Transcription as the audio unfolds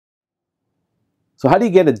So how do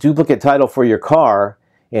you get a duplicate title for your car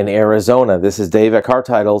in Arizona? This is Dave at Car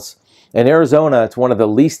Titles. In Arizona, it's one of the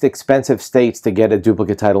least expensive states to get a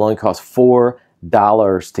duplicate title. It only costs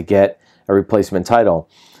 $4 to get a replacement title.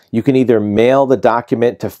 You can either mail the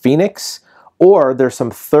document to Phoenix, or there's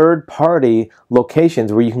some third-party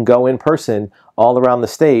locations where you can go in person all around the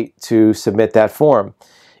state to submit that form.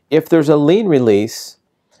 If there's a lien release,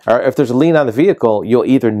 or if there's a lien on the vehicle, you'll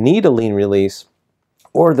either need a lien release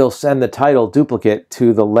or they'll send the title duplicate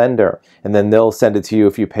to the lender, and then they'll send it to you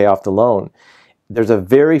if you pay off the loan. There's a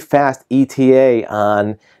very fast ETA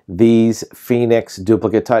on these Phoenix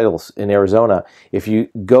duplicate titles in Arizona. If you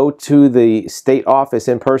go to the state office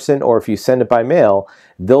in person or if you send it by mail,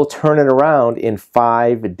 they'll turn it around in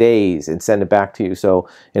 5 days and send it back to you. So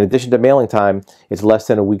in addition to mailing time, it's less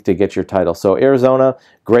than a week to get your title. So Arizona,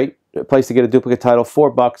 great place to get a duplicate title,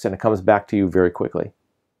 $4, and it comes back to you very quickly.